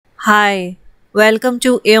Hi, welcome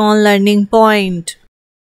to Aon Learning Point.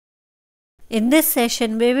 In this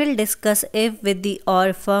session, we will discuss if with the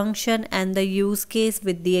OR function and the use case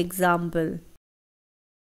with the example.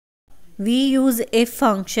 We use if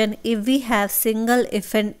function if we have single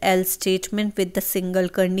if and else statement with the single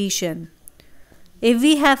condition. If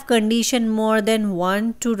we have condition more than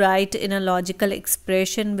one to write in a logical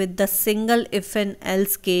expression with the single if and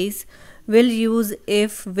else case, we'll use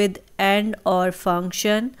if with and or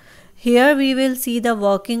function. Here we will see the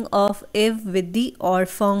working of if with the OR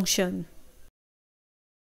function.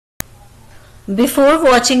 Before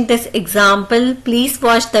watching this example, please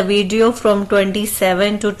watch the video from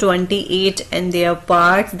 27 to 28 and their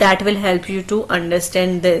parts that will help you to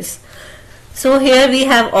understand this. So here we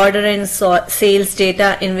have order and sales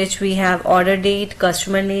data in which we have order date,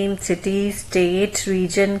 customer name, city, state,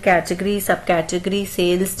 region, category, subcategory,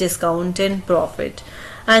 sales, discount and profit.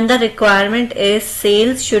 And the requirement is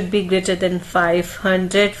sales should be greater than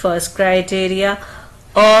 500, first criteria,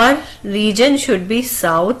 or region should be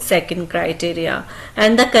south, second criteria,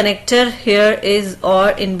 and the connector here is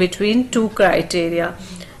or in between two criteria.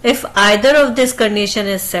 If either of this condition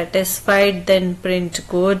is satisfied, then print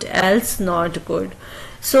good, else not good.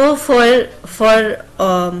 So for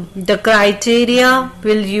the criteria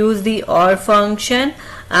we'll use the OR function,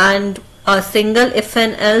 and a single if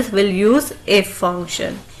and else will use if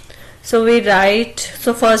function. So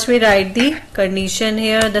first we write the condition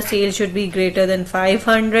here. The sale should be greater than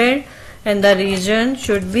 500 and the region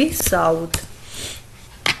should be south.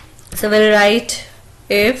 So we'll write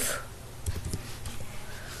if.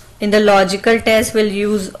 In the logical test we'll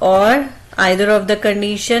use OR either of the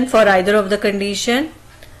condition. For either of the condition,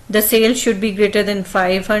 the sale should be greater than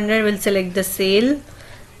 500. We'll select the sale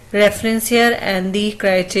reference here and the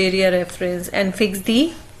criteria reference and fix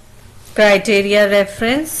the criteria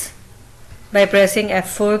reference by pressing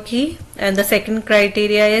F4 key, and the second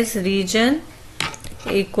criteria is region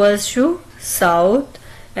equals to south,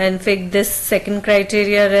 and fix this second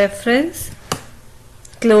criteria reference.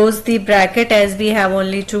 Close the bracket as we have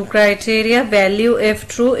only two criteria. Value if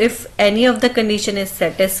true. If any of the condition is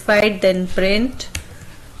satisfied, then print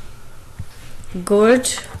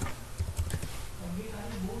good.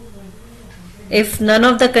 If none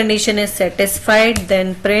of the condition is satisfied,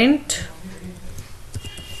 then print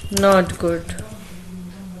not good.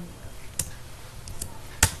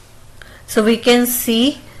 So we can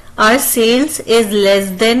see our sales is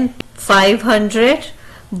less than 500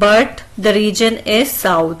 but the region is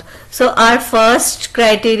south. So our first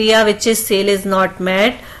criteria, which is sale, is not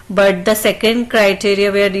met, but the second criteria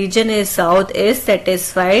where region is south is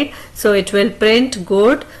satisfied, so it will print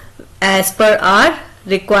good as per our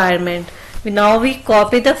requirement. Now we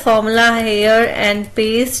copy the formula here and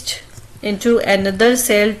paste into another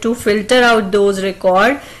cell to filter out those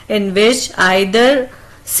records in which either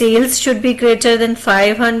sales should be greater than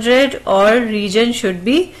 500 or region should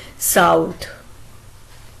be south.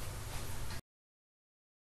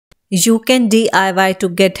 You can DIY to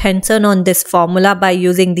get hands-on on this formula by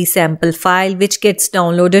using the sample file, which gets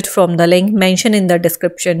downloaded from the link mentioned in the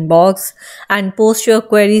description box, and post your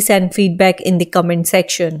queries and feedback in the comment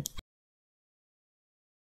section.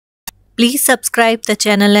 Please subscribe the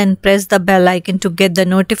channel and press the bell icon to get the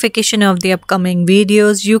notification of the upcoming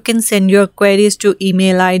videos. You can send your queries to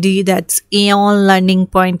email ID that's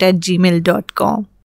aonlearningpoint@gmail.com.